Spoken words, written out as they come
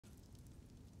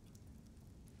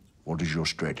What is your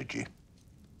strategy?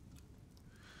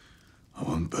 I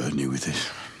won't burden you with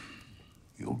it.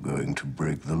 You're going to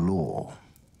break the law.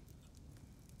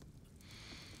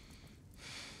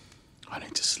 I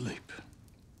need to sleep.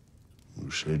 You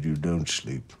said you don't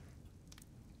sleep.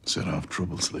 Said I have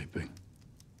trouble sleeping.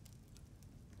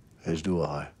 As do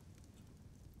I.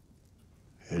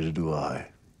 As do I.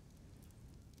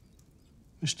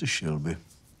 Mr. Shelby,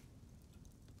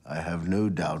 I have no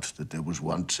doubt that there was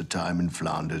once a time in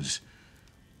Flanders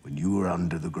when you were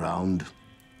under the ground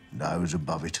and I was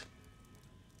above it,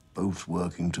 both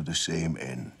working to the same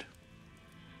end.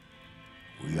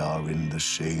 We are in the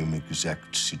same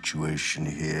exact situation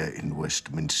here in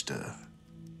Westminster.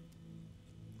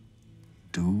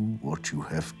 Do what you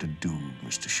have to do,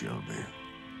 Mr. Shelby.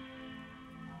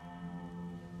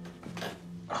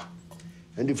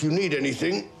 And if you need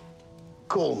anything,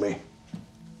 call me.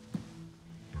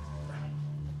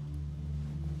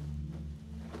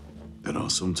 There are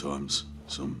sometimes,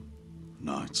 some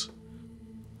nights,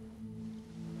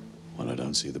 when I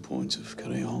don't see the point of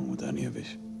carrying on with any of it.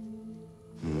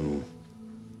 No.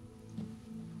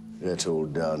 That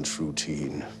old dance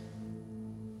routine.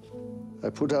 I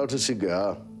put out a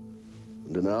cigar,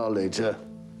 and an hour later,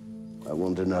 I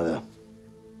want another.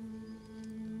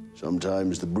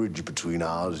 Sometimes the bridge between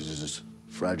ours is as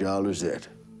fragile as that.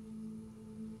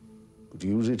 But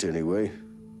use it anyway.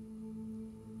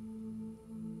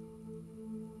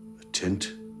 A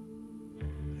tent,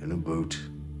 then a boat,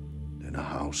 then a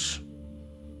house,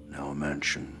 now a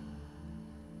mansion.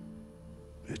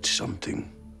 It's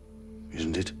something,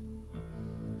 isn't it?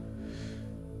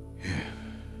 Yeah,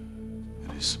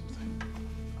 it is something.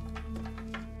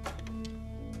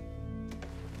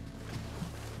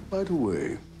 By the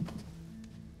way,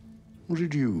 was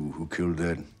it you who killed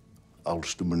that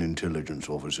Ulsterman intelligence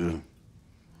officer?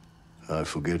 I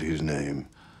forget his name.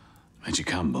 Major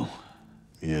Campbell?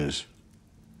 Yes,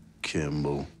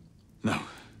 Campbell. No.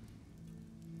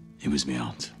 He was me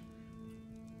aunt.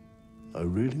 I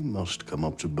really must come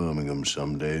up to Birmingham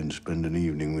someday and spend an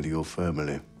evening with your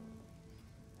family.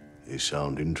 They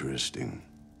sound interesting.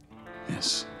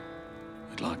 Yes,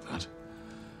 I'd like that.